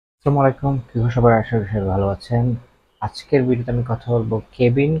আসসালামু আলাইকুম, কি খবর সবার? আশা করি সবাই ভালো আছেন। আজকের ভিডিওতে আমি কথা বলবো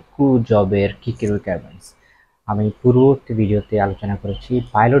কেবিন ক্রু জবের কি কি রিকোয়ারমেন্টস। আমি পূর্ববর্তী ভিডিওতে আলোচনা করেছি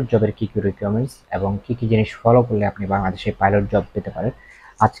পাইলট জবের কি কি রিকোয়ারমেন্টস এবং কি কি জিনিস ফলো করলে আপনি বাংলাদেশে পাইলট জব পেতে পারেন।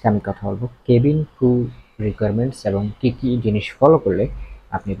 আজকে আমি কথা বলবো কেবিন ক্রু রিকোয়ারমেন্টস এবং কি কি জিনিস ফলো করলে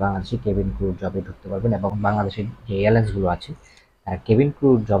আপনি বাংলাদেশে কেবিন ক্রু জবে ঢুকতে পারবেন এবং বাংলাদেশের যে এয়ারলাইন্সগুলো আছে তারা কেবিন ক্রু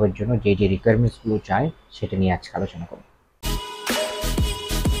জবের জন্য যে যে রিকোয়ারমেন্টসগুলো চায় সেটা নিয়ে আজকে আলোচনা করব।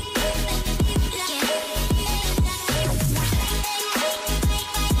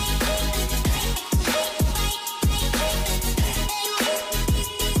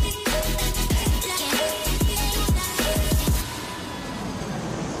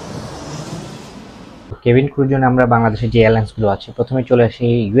 কেবিন ক্রুর জন্য আমরা বাংলাদেশের যে এয়ারলাইন্স গুলো আছে প্রথমে চলে আসি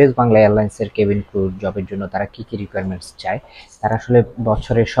ইউএস বাংলা এয়ারলাইন্সের কেবিন ক্রু জবের জন্য তারা কি কি রিকোয়ারমেন্টস চায়। তারা আসলে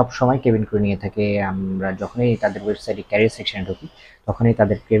বছরের সব সময় কেবিন ক্রু নিয়ে থাকে। আমরা যখনই তাদের ওয়েবসাইটে ক্যারিয়ার সেকশনে ঢুকি তখনই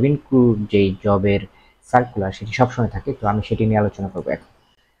তাদের কেবিন ক্রু যেই জবের সার্কুলার সেটি সবসময় থাকে। তো আমি সেটি নিয়ে আলোচনা করবো এখন।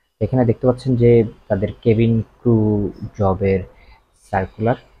 এখানে দেখতে পাচ্ছেন যে তাদের কেবিন ক্রু জবের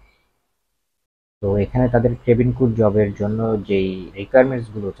সার্কুলার। তো এখানে তাদের কেবিন ক্রু জবের জন্য যেই রিকোয়ারমেন্টস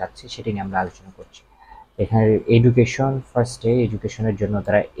গুলো চাচ্ছে সেটি নিয়ে আমরা আলোচনা করছি। এখানে এডুকেশন ফার্স্টে এডুকেশনের জন্য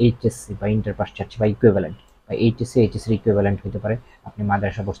তারা এইচএসসি বা ইন্টার পাস চাচ্ছে বা ইকুইভ্যালেন্ট বা এইচএসসি এইচএসসি ইকুইভ্যালেন্ট হতে পারে। আপনি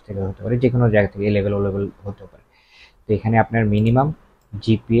মাদ্রাসা বোর্ড থেকে হতে পারে, যে কোনো জায়গা থেকে এ লেভেল ও লেভেল হতে পারে। তো এখানে আপনার মিনিমাম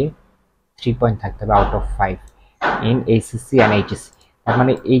জিপিএ 3 পয়েন্ট থাকতে হবে out of 5 in HSC and HSC. তার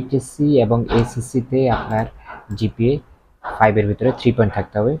মানে এইচএসসি এবং এইচএসসিতে আপনার জিপিএ 5-এর ভিতরে 3 পয়েন্ট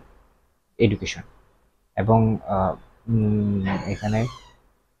থাকতে হবে এডুকেশন। এবং এখানে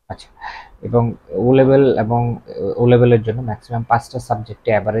আচ্ছা, এবং ও লেভেল এবং ও লেভেলের জন্য ম্যাক্সিমাম 5টা সাবজেক্টে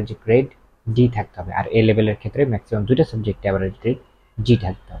অ্যাভারেজ গ্রেড ডি থাকতে হবে, আর এ লেভেলের ক্ষেত্রে ম্যাক্সিমাম 2টা সাবজেক্টে অ্যাভারেজ গ্রেড জি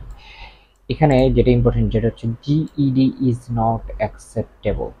থাকতে হবে। এখানে যেটা ইম্পর্টেন্ট যেটা হচ্ছে জিইডি ইজ নট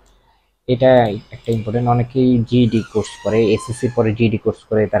অ্যাকসেপ্টেবল। এটা একটা ইম্পর্টেন্ট। অনেকেই জিইডি কোর্স করে, এসএসসির পরে জিইডি কোর্স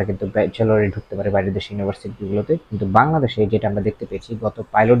করে তারা কিন্তু ব্যাচেলরে ঢুকতে পারে বাইরের দেশের ইউনিভার্সিটিগুলোতে, কিন্তু বাংলাদেশে যেটা আমরা দেখতে পেয়েছি গত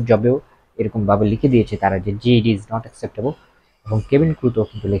পাইলট জবেও এরকম ভাবে লিখে দিয়েছে তারা যে জিইডি ইজ নট অ্যাকসেপ্টেবল, এবং কেবিন ক্রুতেও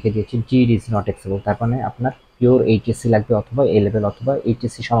কিন্তু লিখে দিয়েছে জিইডি ইজ নট অ্যাকসেপ্টেবল। তার মানে আপনার পিওর এইচএসসি লাগবে অথবা এ লেভেল অথবা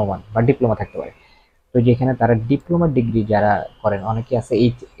এইচএসসি সমমান বা ডিপ্লোমা থাকতে পারে। তো যেখানে তারা ডিপ্লোমা ডিগ্রি যারা করেন, অনেকে আছে এই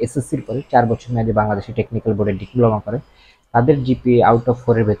এসএসসির পরে 4 বছর মেয়াদী বাংলাদেশে টেকনিক্যাল বোর্ডে ডিপ্লোমা করে, তাদের জিপিএ আউট অফ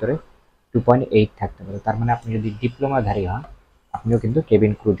 4-এর ভেতরে 2.8 থাকতে পারে। তার মানে আপনি যদি ডিপ্লোমাধারী হন আপনিও কিন্তু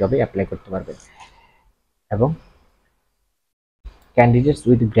কেবিন ক্রু জবে অ্যাপ্লাই করতে পারবেন। এবং candidates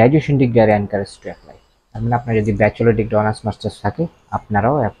with graduation degree R encourage to apply. তার মানে আপনার যদি ব্যাচেলর ডিগ্রি অনার্স মাস্টার্স থাকে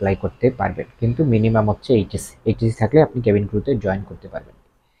আপনারাও অ্যাপ্লাই করতে পারবেন, কিন্তু মিনিমাম হচ্ছে এইচএসসি। এইচএসসি থাকলে আপনি কেবিন ক্রুতে জয়েন করতে পারবেন।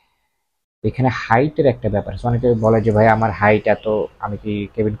 এখানে হাইটের একটা ব্যাপার আছে, অনেকে বলে যে ভাই আমার হাইট এত, আমি কি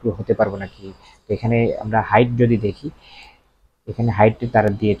কেবিন ক্রু হতে পারবো নাকি? তো এখানে আমরা হাইট যদি দেখি, এখানে হাইটে তারা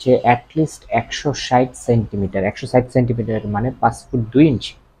দিয়েছে অ্যাটলিস্ট 160 সেন্টিমিটার। 160 সেন্টিমিটার মানে 5 ফুট 2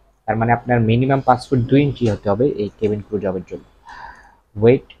 ইঞ্চি। তার মানে আপনার মিনিমাম 5 ফুট 2 ইঞ্চি হতে হবে এই কেবিন ক্রু জবের জন্য।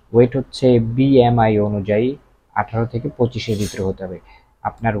 ওয়েট ওয়েট হচ্ছে বিএমআই অনুযায়ী 18 থেকে 25-এর ভিতরে হতে হবে।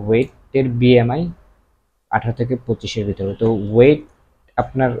 আপনার ওয়েটের বিএমআই 18 থেকে 25-এর ভিতরে। তো ওয়েট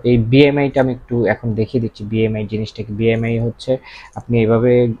আপনার এই বিএমআইটা আমি একটু এখন দেখিয়ে দিচ্ছি। বিএমআই জিনিসটা কি? বিএমআই হচ্ছে, আপনি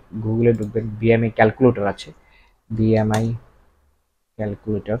এভাবে গুগলে ঢুকবেন, বিএমআই ক্যালকুলেটর আছে, BMI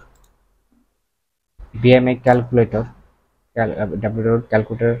calculator, BMI calculator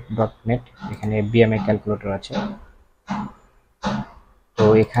www.calculator.net। এখানে বিএমআই ক্যালকুলেটর আছে। তো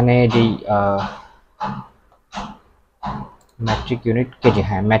এখানে যেই ম্যাট্রিক ইউনিট কেজি,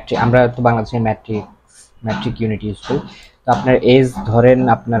 হ্যাঁ ম্যাট্রিক, আমরা তো বাংলাদেশে ম্যাট্রিক ইউনিট ইউজ করি। তো আপনার এজ ধরেন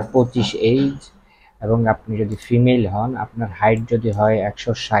আপনার 25 এজ, এবং আপনি যদি ফিমেল হন, আপনার হাইট যদি হয়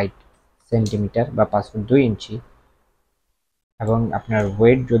 160 সেন্টিমিটার বা 5 ফুট 2 ইঞ্চি, এবং আপনার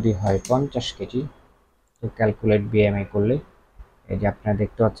ওয়েট যদি হয় 50 কেজি, তো ক্যালকুলেট বিএমআই করলে এই যে আপনারা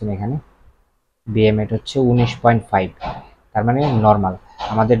দেখতে পাচ্ছেন এখানে বিএমআই হচ্ছে 19.5। তার মানে নর্মাল।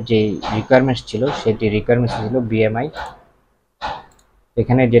 আমাদের যে রিকোয়ারমেন্টস ছিল সেটি রিকোয়ারমেন্টস ছিল বিএমআই,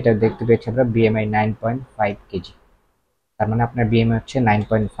 এখানে যেটা দেখতে পেয়েছি আমরা বিএমআই 9.5 কেজি। তার মানে আপনার বিএমআই হচ্ছে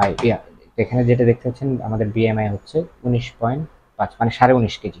 9.5। এখানে যেটা দেখতে পাচ্ছেন আমাদের বিএমআই হচ্ছে 19.5 মানে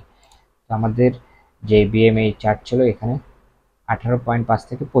 19.5 কেজি। তো আমাদের যে বিএমআই চার্ট ছিল এখানে 18.5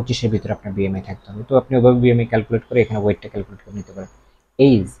 থেকে 25-এর ভিতরে আপনার বিএমআই থাকতে হবে। তো আপনি ওভাবে বিএমআই ক্যালকুলেট করে এখানে ওয়েটটা ক্যালকুলেট করে নিতে পারেন।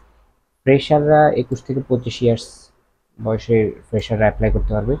 এইজ, ফ্রেশাররা 21 থেকে 25 ইয়ার্স বয়সের ফ্রেশাররা অ্যাপ্লাই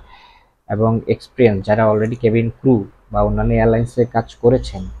করতে পারবে, এবং এক্সপিরিয়েন্স যারা অলরেডি কেবিন ক্রু বা অন্যান্য এয়ারলাইন্সে কাজ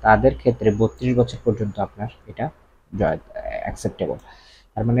করেছেন তাদের ক্ষেত্রে 32 বছর পর্যন্ত আপনার এটা অ্যাকসেপ্টেবল।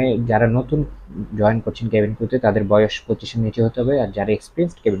 তার মানে যারা নতুন জয়েন করছেন কেবিন ক্রুতে তাদের বয়স 25-এর নিচে হতে হবে, আর যারা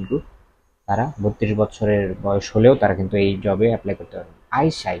এক্সপিরিয়েন্সড কেবিন ক্রু তারা 32 বছরের বয়স হলেও তারা কিন্তু এই জবে অ্যাপ্লাই করতে পারবে।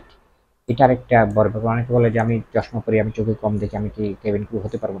 আইসাইট, এটার একটা বড় ব্যাপার। অনেকে বলে যে আমি চশমা পরি, আমি চোখে কম দেখি, আমি কি কেবিন ক্রু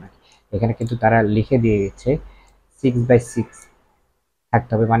হতে পারবো নাকি? এখানে কিন্তু তারা লিখে দিয়ে গেছে 6/6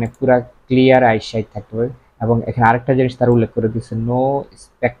 থাকতে হবে, মানে পুরা ক্লিয়ার আইসাইট থাকতে হবে। এবং এখানে আরেকটা জিনিস তারা উল্লেখ করে দিচ্ছে, no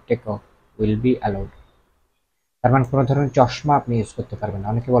spectacle will be allowed. তার মানে কোনো ধরনের চশমা আপনি ইউজ করতে পারবেন না।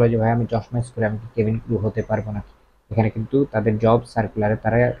 অনেকে বলে যে ভাই আমি চশমা ইউজ করে আমি কি কেবিন ক্রু হতে পারবো না? এখানে কিন্তু তাদের জব সার্কুলারে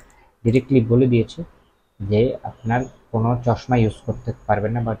তারা ডিরেক্টলি বলে দিয়েছে যে আপনার কোনো চশমা ইউজ করতে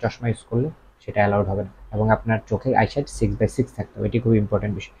পারবেন না, বা চশমা ইউজ করলে সেটা অ্যালাউড হবে না। এবং আপনার চোখের আইসাইট 6/6 থাকতে হবে, এটি খুব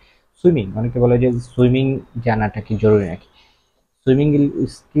ইম্পর্টেন্ট বিষয়। সুইমিং, অনেকে বলে যে সুইমিং জানাটা কি জরুরি নাকি? সুইমিং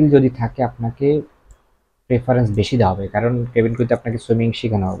স্কিল যদি থাকে আপনাকে প্রেফারেন্স বেশি দেওয়া হবে, কারণ কেবিন ক্রুতে আপনাকে সুইমিং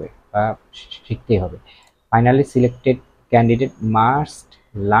শেখানো হবে বা শিখতেই হবে। Finally selected candidate must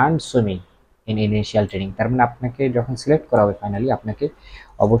learn swimming in initial training. তার মানে আপনাকে যখন সিলেক্ট করা হবে ফাইনালি, আপনাকে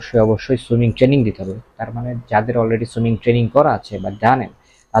অবশ্যই সুইমিং ট্রেনিং দিতে হবে। তার মানে যাদের অলরেডি সুইমিং ট্রেনিং করা আছে বা জানেন,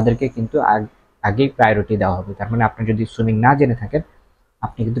 তাদেরকে কিন্তু আগেই প্রায়োরিটি দেওয়া হবে। তার মানে আপনি যদি সুইমিং না জেনে থাকেন,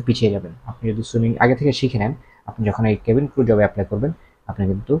 আপনি কিন্তু পিছিয়ে যাবেন। আপনি যদি সুইমিং আগে থেকে শিখে নেন, আপনি যখন এই কেবিন ক্রু জবে অ্যাপ্লাই করবেন, আপনি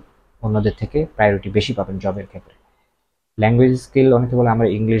কিন্তু অন্যদের থেকে প্রায়োরিটি বেশি পাবেন জবের ক্ষেত্রে। ল্যাঙ্গুয়েজ স্কিল, অনেকে বলে আমার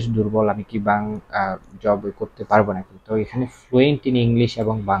ইংলিশ দুর্বল, আমি কি জব করতে পারবো নাকি? তো এখানে ফ্লুয়েন্ট ইন ইংলিশ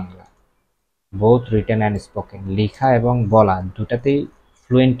এবং Bangla, both written and spoken, লেখা এবং বলা দুটাতেই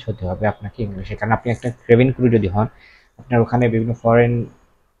ফ্লুয়েন্ট হতে হবে আপনাকে ইংলিশে। কারণ আপনি একটা কেবিন ক্রু যদি হন, আপনার ওখানে বিভিন্ন ফরেন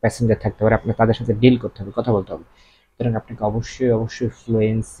প্যাসেঞ্জার থাকতে পারে, আপনার তাদের সাথে ডিল করতে হবে, কথা বলতে হবে। সুতরাং আপনাকে অবশ্যই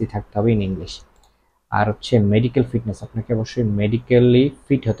ফ্লুয়েন্সি থাকতে হবে ইন ইংলিশ। আর হচ্ছে মেডিকেল ফিটনেস, আপনাকে অবশ্যই মেডিকেলি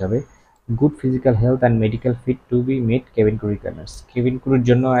ফিট হতে হবে। Good physical health and medical fit two be meet cabin crew requirements. Cabin ক্রুর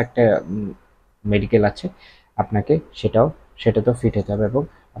জন্য একটা মেডিকেল আছে, আপনাকে সেটাতেও ফিট হতে হবে। এবং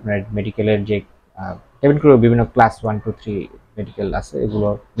আপনার মেডিকেলের যে কেবিন ক্রু বিভিন্ন ক্লাস 1 2 3 মেডিকেল আছে, এগুলো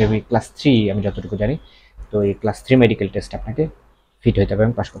মেবি ক্লাস 3 আমি যতটুকু জানি। তো এই ক্লাস 3 মেডিকেল টেস্ট আপনাকে ফিট হতে হবে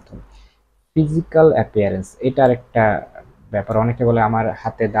এবং পাস করতে হবে। ফিজিক্যাল অ্যাপিয়ারেন্স, এটার একটা ব্যাপার। অনেকে বলে আমার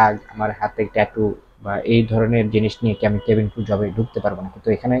হাতে দাগ, আমার হাতে ট্যাটু বা এই ধরনের জিনিস নিয়ে কি আমি কেবিন ক্রু জবে ঢুকতে পারবো না? কিন্তু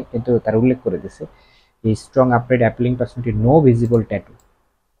এখানে কিন্তু তারা উল্লেখ করে দিয়েছে এই strong upright appealing personality, no visible tattoo,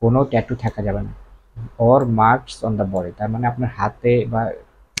 কোনো ট্যাটু থাকা যাবে না। Or marks on the body, তার মানে আপনার হাতে বা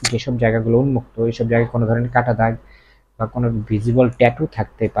যেসব জায়গাগুলো উন্মুক্ত, এইসব জায়গায় কোনো ধরনের কাটা দাগ বা কোনো ভিজিবল ট্যাটু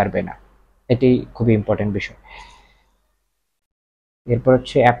থাকতে পারবে না। এটি খুবই ইম্পর্টেন্ট বিষয়। এরপর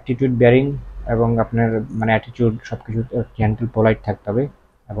হচ্ছে অ্যাপটিটিউড বেয়ারিং, এবং আপনার মানে অ্যাটিটিউড সবকিছু জেন্টল পোলাইট থাকতে হবে।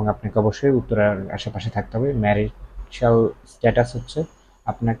 এবং আপনাকে অবশ্যই উত্তরার আশেপাশে থাকতে হবে। ম্যারিটাল স্ট্যাটাস হচ্ছে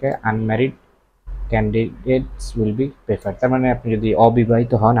আপনাকে unmarried candidates will be prefer. তার মানে আপনি যদি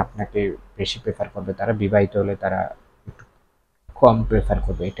অবিবাহিত হন, আপনাকে বেশি প্রেফার করবে তারা, বিবাহিত হলে তারা একটু কম প্রেফার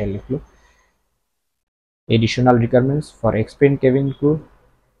করবে, এটাই লিখলো। Additional requirements for experience cabin crew,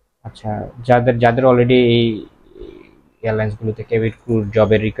 আচ্ছা, যাদের যাদের অলরেডি এই এয়ারলাইন্সগুলোতে কেবিন ক্রুর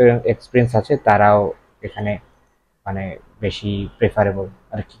জবের এক্সপিরিয়েন্স আছে, তারাও এখানে মানে বেশি প্রেফারেবল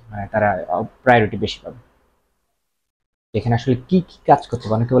আর কি, মানে তারা প্রায়োরিটি বেশি পাবে। এখানে আসলে কি কি কাজ করতে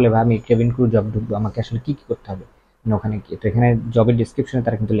হবে? অনেকে বলে ভাই আমি কেবিন ক্রু জব ঢুকবো, আমাকে আসলে কি কি করতে হবে মানে ওখানে গিয়ে? তো এখানে জবের ডিসক্রিপশনে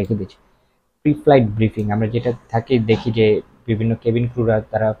তারা কিন্তু লিখে দিয়েছে প্রি ফ্লাইট ব্রিফিং। আমরা যেটা থাকি দেখি যে বিভিন্ন কেবিন ক্রুরা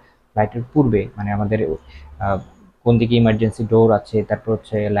তারা ফ্লাইটের পূর্বে, মানে আমাদের কোন দিকে ইমার্জেন্সি ডোর আছে, তারপর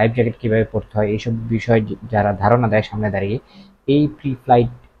হচ্ছে লাইফ জ্যাকেট কীভাবে পড়তে হয়, এইসব বিষয় যারা ধারণা দেয় সামনে দাঁড়িয়ে, এই প্রি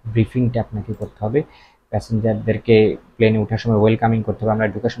ফ্লাইট ব্রিফিংটা আপনাকে করতে হবে। প্যাসেঞ্জারদেরকে প্লেনে ওঠার সময় ওয়েলকামিং করতে হবে। আমরা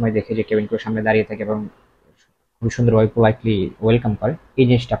ঢোকার সময় দেখি যে কেবিন ক্রুর সামনে দাঁড়িয়ে থাকে এবং খুবই সুন্দরভাবে পোলাইটলি ওয়েলকাম করে, এই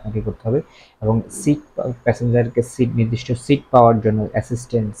জিনিসটা আপনাকে করতে হবে। এবং সিট, প্যাসেঞ্জারকে নির্দিষ্ট সিট পাওয়ার জন্য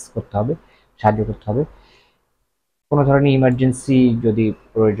অ্যাসিস্ট্যান্স করতে হবে, সাহায্য করতে হবে। কোনো ধরনের ইমার্জেন্সি যদি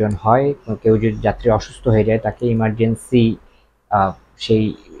প্রয়োজন হয়, কেউ যদি যাত্রী অসুস্থ হয়ে যায়, তাকে ইমার্জেন্সি সেই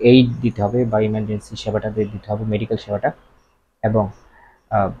এইড দিতে হবে বা ইমার্জেন্সি সেবাটা দিতে হবে, মেডিকেল সেবাটা। এবং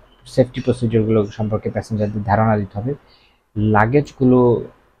সেফটি প্রসিডিওরগুলো সম্পর্কে প্যাসেঞ্জারদের ধারণা দিতে হবে। লাগেজগুলো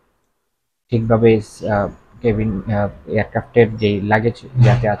ঠিকভাবে কেবিন এয়ারক্রাফটের যেই লাগেজ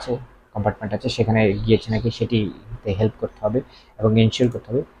যাতে আছে, কম্পার্টমেন্ট আছে, সেখানে গিয়েছে নাকি সেটিতে হেল্প করতে হবে এবং এনশিওর করতে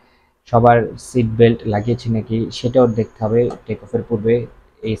হবে। সবার সিট বেল্ট লাগিয়েছে নাকি সেটাও দেখতে হবে, টেক অফের পূর্বে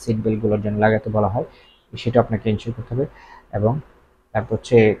এই সিট বেল্টগুলোর জন্য লাগাতে বলা হয়, সেটা আপনাকে এনশিওর করতে হবে। এবং তারপর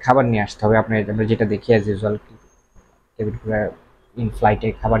হচ্ছে খাবার নিয়ে আসতে হবে। আমরা যেটা দেখি অ্যাজ ইউজুয়াল কেবিন ক্রুরা ইন ফ্লাইটে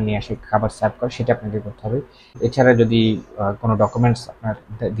খাবার নিয়ে আসে, খাবার সার্ভ করে, সেটা আপনাকে করতে হবে। এছাড়া যদি কোনো ডকুমেন্টস আপনার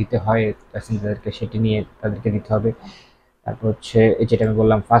দিতে হয় প্যাসেঞ্জারদেরকে, সেটি নিয়ে তাদেরকে দিতে হবে। তারপর হচ্ছে এই যেটা আমি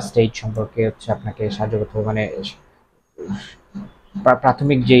বললাম ফার্স্ট এইড সম্পর্কে হচ্ছে আপনাকে সাহায্য করতে হবে, মানে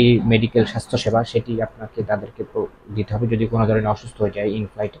প্রাথমিক যেই মেডিকেল স্বাস্থ্যসেবা সেটি আপনাকে তাদেরকে দিতে হবে যদি কোনো ধরনের অসুস্থ হয়ে যায় ইন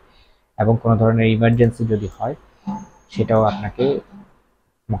ফ্লাইটে। এবং কোনো ধরনের ইমার্জেন্সি যদি হয়, সেটাও আপনাকে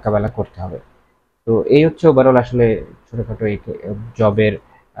মোকাবেলা করতে হবে। তো তো এই হচ্ছে ওভারঅল আসলে ছোটখাটো এই জবের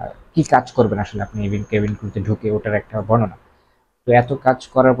কি কাজ করবেন আসলে আপনি কেবিন ক্রুতে ঢুকে, ওটার একটা বর্ণনা। তো এত কাজ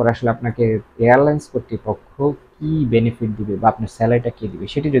করার পর আসলে আপনাকে এয়ারলাইন্স কর্তৃপক্ষ কি বেনিফিট দিবে বা আপনার স্যালারিটা কি দিবে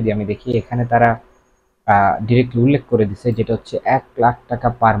সেটি যদি আমি দেখি, এখানে তারা ডিরেক্টলি উল্লেখ করে দিছে, যেটা হচ্ছে 1,00,000 টাকা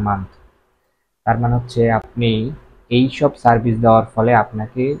পার মান্থ। তার মানে হচ্ছে আপনি এই সব সার্ভিস দেওয়ার ফলে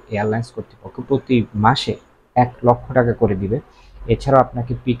আপনাকে এয়ারলাইন্স কর্তৃপক্ষ প্রতি মাসে 1,00,000 টাকা করে দিবে। এছাড়াও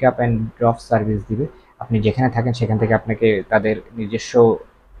আপনাকে pick up and drop service দিবে। আপনি যেখানে থাকেন সেখান থেকে আপনাকে তাদের নিজস্ব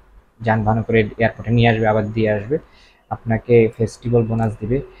যানবাহন করে এয়ারপোর্টে নিয়ে আসবে, আবার দিয়ে আসবে। আপনাকে ফেস্টিভ্যাল বোনাস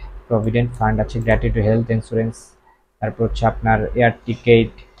দিবে, প্রভিডেন্ট ফান্ড আছে, গ্র্যাটিটিউড হেলথ ইন্স্যুরেন্স, তারপর হচ্ছে আপনার এয়ার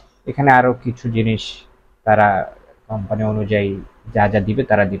টিকেট, এখানে আরও কিছু জিনিস তারা কোম্পানি অনুযায়ী যা যা দিবে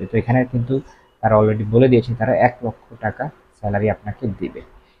তারা দিবে। তো এখানে কিন্তু তারা অলরেডি বলে দিয়েছে তারা 1,00,000 টাকা স্যালারি আপনাকে দিবে।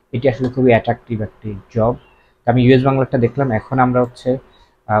 এটি আসলে খুবই অ্যাট্রাকটিভ একটি জব। আমি ইউএস বাংলাটা দেখলাম, এখন আমরা হচ্ছে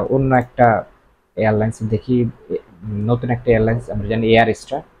অন্য একটা এয়ারলাইন্স দেখি। নতুন একটা এয়ারলাইন্স আমরা জানি এয়ার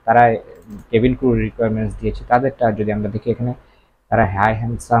এক্সট্রা, তারা কেবিন ক্রু রিকোয়ারমেন্টস দিয়েছে। তাদেরটা যদি আমরা দেখি, এখানে তারা হাই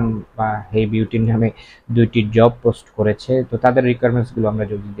হ্যান্ডসাম বা হে বিউটির নামে 2টি জব পোস্ট করেছে। তো তাদের রিকোয়ারমেন্টসগুলো আমরা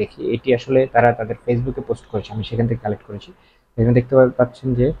যদি দেখি, এটি আসলে তারা তাদের ফেসবুকে পোস্ট করেছে, আমি সেখান থেকে কালেক্ট করেছি। এখানে দেখতে পাচ্ছেন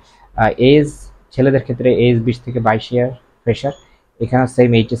যে এজ, ছেলেদের ক্ষেত্রে এজ 20 থেকে 22 ইয়ার, ফ্রেশার। এখানে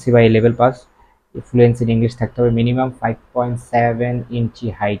সেম এইচএসসি বা এ level pass, fluency in English থাকতে হবে, মিনিমাম 5.7 ইঞ্চি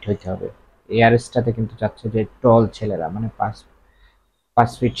হাইট হতে হবে। এয়ারস্টাতে কিন্তু চাচ্ছে যে টল ছেলেরা, মানে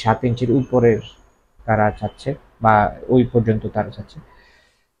 5 ফিট 7 ইঞ্চির উপরের তারা চাচ্ছে, বা ওই পর্যন্ত তারা চাচ্ছে।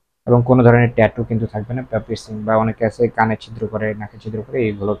 এবং কোনো ধরনের ট্যাটু কিন্তু থাকবে না, পিয়ার্সিং বা অনেকে আছে কানে ছিদ্র করে, নাকে ছিদ্র করে,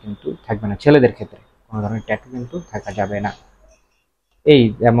 এইগুলো কিন্তু থাকবে না ছেলেদের ক্ষেত্রে। কোনো ধরনের ট্যাটু কিন্তু থাকা যাবে না। এই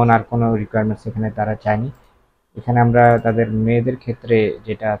এমন আর কোনো রিকোয়ারমেন্টস এখানে তারা চায়নি। এখানে আমরা তাদের মেয়েদের ক্ষেত্রে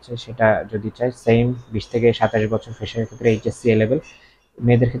যেটা আছে সেটা যদি চাই, সেম 20 থেকে 27 বছর, ফ্রেশারের ক্ষেত্রে এইচএসসি এ লেভেল।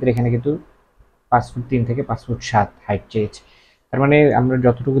 মেয়েদের ক্ষেত্রে এখানে কিন্তু 5 ফুট 3 থেকে 5 ফুট 7 হাইট চেয়েছে। তার মানে আমরা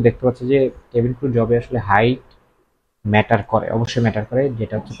যতটুকু দেখতে পাচ্ছি যে কেবিন ক্রু জবে আসলে হাইট ম্যাটার করে, অবশ্যই ম্যাটার করে,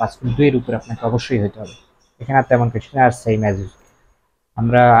 যেটা হচ্ছে 5 ফুট 2 এর উপরে আপনাকে অবশ্যই হতে হবে। এখানে আর তেমন কিছু না, আর সেম অ্যাজ ইউজ।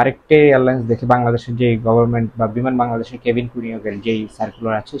 আমরা আরেকটি এয়ারলাইন্স দেখি, বাংলাদেশের যে গভর্নমেন্ট বা বিমান বাংলাদেশের কেবিন ক্রু নিয়োগের যেই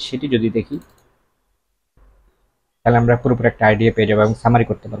সার্কুলার আছে সেটি যদি দেখি, তাহলে আমরা পুরোপুরি একটা আইডিয়া পেয়ে যাবো এবং সামারি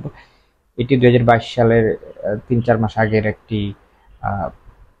করতে পারবো। এটি 2022 সালের 3-4 মাস আগের একটি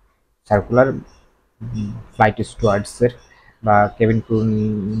সার্কুলার, ফ্লাইট স্টুয়ার্ডসের বা কেবিন ক্রু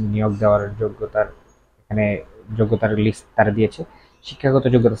নিয়োগ দেওয়ার যোগ্যতার, এখানে যোগ্যতার লিস্ট তারা দিয়েছে। শিক্ষাগত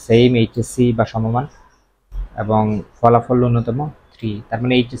যোগ্যতা সেম এইচএসসি বা সমমান, এবং ফলাফল ন্যূনতম 3। তার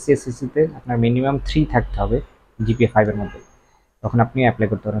মানে এইচএসসি এসএসসিতে আপনার মিনিমাম 3 থাকতে হবে, জিপিএ 5-এর মধ্যে, তখন আপনি অ্যাপ্লাই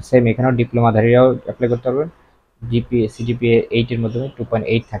করতে পারবেন। সেম এখানেও ডিপ্লোমাধারীরাও অ্যাপ্লাই করতে পারবেন। সিজিপিএ 8-এর মধ্যে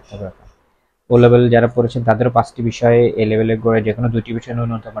 2.8 থাকতে হবে আপনার। ও লেভেল যারা পড়েছেন তাদেরও 5টি বিষয়ে, এ লেভেলের গড়ে যে কোনো 2টি বিষয়ে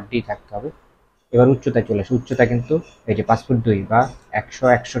ন্যূনতম ডি থাকতে হবে। এবার উচ্চতায় চলে আসে। উচ্চতা কিন্তু এই যে 5 ফুট 2 বা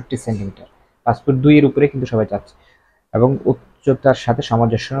 161 সেন্টিমিটার, 5 ফুট 2 এর উপরে কিন্তু সবাই চাচ্ছে। এবং উচ্চতার সাথে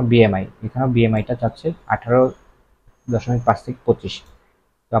সামঞ্জস্য বিএমআই, এখানেও বিএমআইটা চাচ্ছে 18.5 থেকে 25।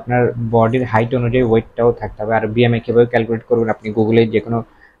 তো আপনার বডির হাইট অনুযায়ী ওয়েটটাও থাকতে হবে। আর বিএমআই কীভাবে ক্যালকুলেট করবেন, আপনি গুগলে যে কোনো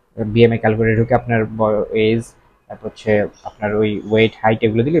বিএমআই ক্যালকুলেটর ঢুকে আপনার এজ, তারপর হচ্ছে আপনার ওই ওয়েট হাইট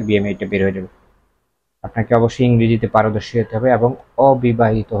এগুলো দিলে বিএমআইটা বের হয়ে যাবে। আপনাকে অবশ্যই ইংরেজিতে পারদর্শী হতে হবে এবং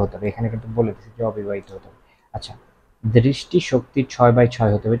অবিবাহিত হতে হবে। এখানে কিন্তু বলে দিচ্ছে যে অবিবাহিত হতে হবে। আচ্ছা, দৃষ্টি শক্তি 6/6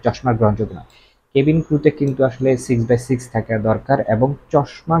 হতে হবে, চশমা গ্রহণযোগ্য নয়। কেবিন ক্রুতে কিন্তু আসলে 6/6 থাকা দরকার এবং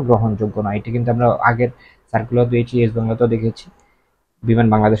চশমা গ্রহণযোগ্য নয়। এটা কিন্তু আমরা আগের সার্কুলার দিয়েছি, এস বাংলাতেও দেখেছি, বিমান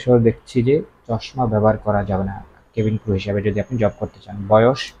বাংলাদেশেও দেখছি যে চশমা ব্যবহার করা যাবে না কেবিন ক্রু হিসাবে যদি আপনি জব করতে চান।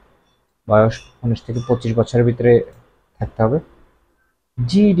 বয়স বয়স 19 থেকে 25 বছরের ভিতরে থাকতে হবে।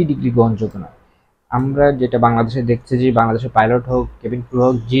 জিইডি ডিগ্রি গ্রহণযোগ্য নয়। আমরা যেটা বাংলাদেশে দেখছি যে বাংলাদেশের পাইলট হোক, কেবিন ক্রু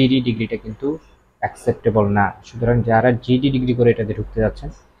হোক, জিইডি ডিগ্রিটা কিন্তু অ্যাকসেপ্টেবল না। সুতরাং যারা জিইডি ডিগ্রি করে এটাতে ঢুকতে যাচ্ছেন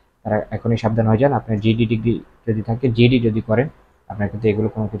তারা এখনই সাবধান হয়ে যান। আপনার জিইডি ডিগ্রি যদি থাকে, জিইডি যদি করেন, আপনার কিন্তু এগুলো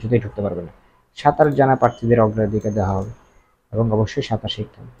কোনো কিছুতেই ঢুকতে পারবে না। সাঁতার জানা প্রার্থীদের অগ্রাধিকার দেওয়া হবে এবং অবশ্যই সাঁতার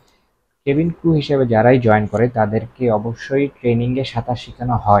শিখতে হবে। কেবিন ক্রু হিসেবে যারাই জয়েন করে তাদেরকে অবশ্যই ট্রেনিংয়ে সাঁতার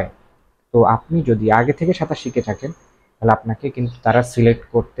শেখানো হয়। তো আপনি যদি আগে থেকে সাঁতার শিখে থাকেন তাহলে আপনাকে কিন্তু তারা সিলেক্ট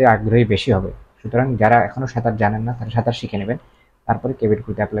করতে আগ্রহী বেশি হবে। সুতরাং যারা এখনও সাঁতার জানেন না তারা সাঁতার শিখে নেবেন, তারপরে কেবিন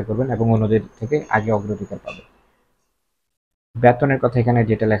ক্রুতে অ্যাপ্লাই করবেন এবং অন্যদের থেকে আগে অগ্রাধিকার পাবেন। বেতনের কথা এখানে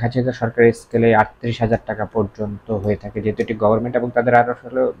যেটা লেখা আছে যে সরকারি স্কেলে 38,000 টাকা পর্যন্ত হয়ে থাকে, যেহেতু এটি গভর্নমেন্ট, এবং তাদের আরও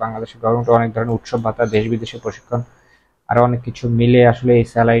আসলে বাংলাদেশের গভর্নমেন্ট অনেক ধরনের উৎসব ভাতা, দেশ বিদেশে প্রশিক্ষণ, আরও অনেক কিছু মিলে আসলে এই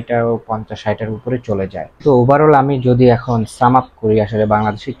স্যালারিটাও 50-60-এর উপরে চলে যায়। তো ওভারঅল আমি যদি এখন সাম আপ করি, আসলে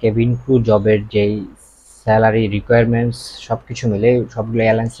বাংলাদেশের কেবিন ক্রু জবের যেই স্যালারি রিকোয়ারমেন্টস সবকিছু মিলে সবগুলো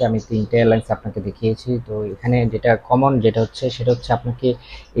এয়ারলাইন্সে আমি 3টে এয়ারলাইন্স আপনাকে দেখিয়েছি। তো এখানে যেটা কমন যেটা হচ্ছে সেটা হচ্ছে আপনাকে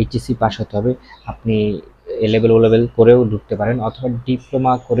এইচএসসি পাস হতে হবে। আপনি এ লেভেল ও লেভেল করেও ঢুকতে পারেন অথবা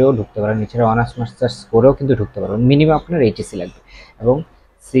ডিপ্লোমা করেও ঢুকতে পারেন, এছাড়া অনার্স মাস্টার্স করেও কিন্তু ঢুকতে পারবেন। মিনিমাম আপনার এইচএসসি লাগবে এবং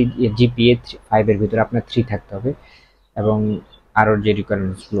জিপিএ 5-এর ভিতরে আপনার 3 থাকতে হবে এবং আরও যে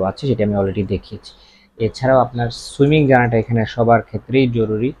রিকোয়ারমেন্টসগুলো আছে সেটা আমি অলরেডি দেখিয়েছি। এছাড়াও আপনার সুইমিং জানাটা এখানে সবার ক্ষেত্রেই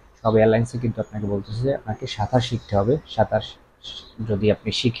জরুরি। সব এয়ারলাইন্সে কিন্তু আপনাকে বলতেছে যে আপনাকে সাঁতার শিখতে হবে। সাঁতার যদি আপনি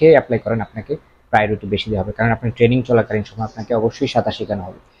শিখে অ্যাপ্লাই করেন আপনাকে প্রায়োরিটি বেশি দেওয়া হবে, কারণ আপনার ট্রেনিং চলাকালীন সময় আপনাকে অবশ্যই সাঁতার শেখানো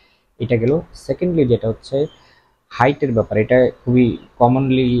হবে। এটা গেল। সেকেন্ডলি যেটা হচ্ছে হাইটের ব্যাপার, এটা খুবই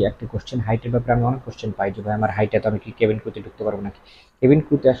কমনলি একটা কোশ্চেন। হাইটের ব্যাপারে আমি অনেক কোশ্চেন পাই যে ভাই আমার হাইট এত, আমি কি কেবিন ক্রুতে ঢুকতে পারবো নাকি? কেবিন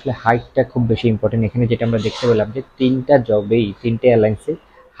ক্রুতে আসলে হাইটটা খুব বেশি ইম্পর্টেন্ট। এখানে যেটা আমরা দেখতে পেলাম যে 3টা জবেই 3টে এয়ারলাইন্সে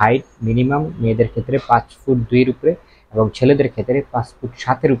হাইট মিনিমাম মেয়েদের ক্ষেত্রে 5 ফুট 2 উপরে এবং ছেলেদের ক্ষেত্রে 5 ফুট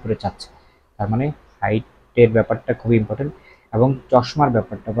 7 উপরে চাচ্ছে। তার মানে হাইটের ব্যাপারটা খুবই ইম্পর্টেন্ট। এবং চশমার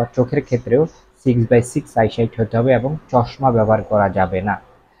ব্যাপারটা বা চোখের ক্ষেত্রেও 6/6 আইসাইট হতে হবে এবং চশমা ব্যবহার করা যাবে না।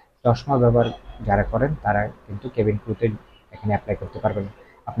 চশমা ব্যবহার যারা করেন তারা কিন্তু কেবিন ক্রুতে এখানে অ্যাপ্লাই করতে পারবেন।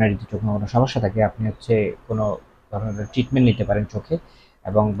 আপনার যদি চোখে কোনো সমস্যা থাকে আপনি হচ্ছে কোনো ধরনের ট্রিটমেন্ট নিতে পারেন চোখে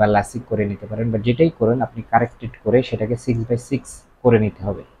এবং বা লাসিক করে নিতে পারেন বা যেটাই করেন আপনি কারেক্টেড করে সেটাকে 6/6 করে নিতে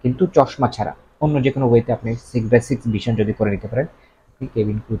হবে, কিন্তু চশমা ছাড়া। অন্য যে কোনো ওয়েতে আপনি 6/6 ভিশন যদি করে নিতে পারেন আপনি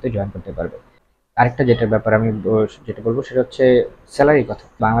কেবিন ক্রুতে জয়েন করতে পারবেন। আরেকটা যেটার ব্যাপারে আমি যেটা বলবো সেটা হচ্ছে স্যালারির কথা।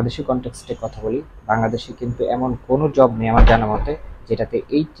 বাংলাদেশি কনটেক্সটে কথা বলি, বাংলাদেশে কিন্তু এমন কোনো জব নেই আমার জানা মতে যেটাতে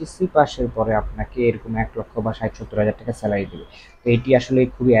এইচএসসি পাসের পরে আপনাকে এরকম 1 লক্ষ বা 60-70 হাজার টাকা স্যালারি দেবে। তো এটি আসলে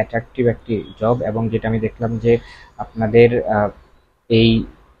খুবই অ্যাট্রাকটিভ একটি জব এবং যেটা আমি দেখলাম যে আপনাদের এই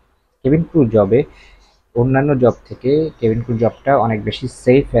কেবিন ক্রু জবে অন্যান্য জব থেকে কেবিন ক্রু জবটা অনেক বেশি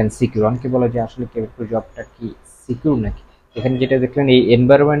সেফ অ্যান্ড সিকিউর। অনেকে বলে যে আসলে কেবিন ক্রু জবটা কি সিকিউর নাকি? এখানে যেটা দেখলেন এই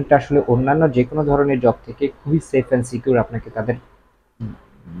এনভায়রনমেন্টটা আসলে অন্যান্য যে কোনো ধরনের জব থেকে খুবই সেফ অ্যান্ড সিকিউর। আপনাকে তাদের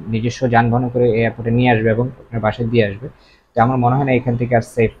নিজস্ব যানবাহন করে এয়ারপোর্টে নিয়ে আসবে এবং আপনার বাসায় দিয়ে আসবে। তো আমার মনে হয় না এখান থেকে আর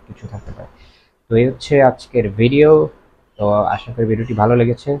সেফ কিছু থাকতে পারে। তো এই হচ্ছে আজকের ভিডিও। তো আশা করি ভিডিওটি ভালো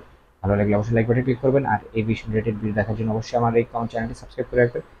লেগেছে। ভালো লাগলে অবশ্যই লাইক বাটনে ক্লিক করবেন আর এই বিষয় রিলেটেড ভিডিও দেখার জন্য অবশ্যই আমার এই চ্যানেলটি সাবস্ক্রাইব করে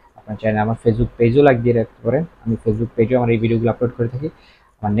রাখবেন। আপনার চ্যানেলে আমার ফেসবুক পেজও লাইক দিয়ে রাখতে পারেন, আমি ফেসবুক পেজেও আমার এই ভিডিওগুলো আপলোড করে থাকি।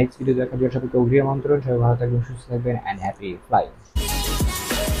 আমার নেক্সট ভিডিও দেখার জন্য সবাইকে অগ্রিম আমন্ত্রণ। সবাই ভালো থাকবেন, সুস্থ থাকবেন অ্যান্ড হ্যাপি ফ্লাইং।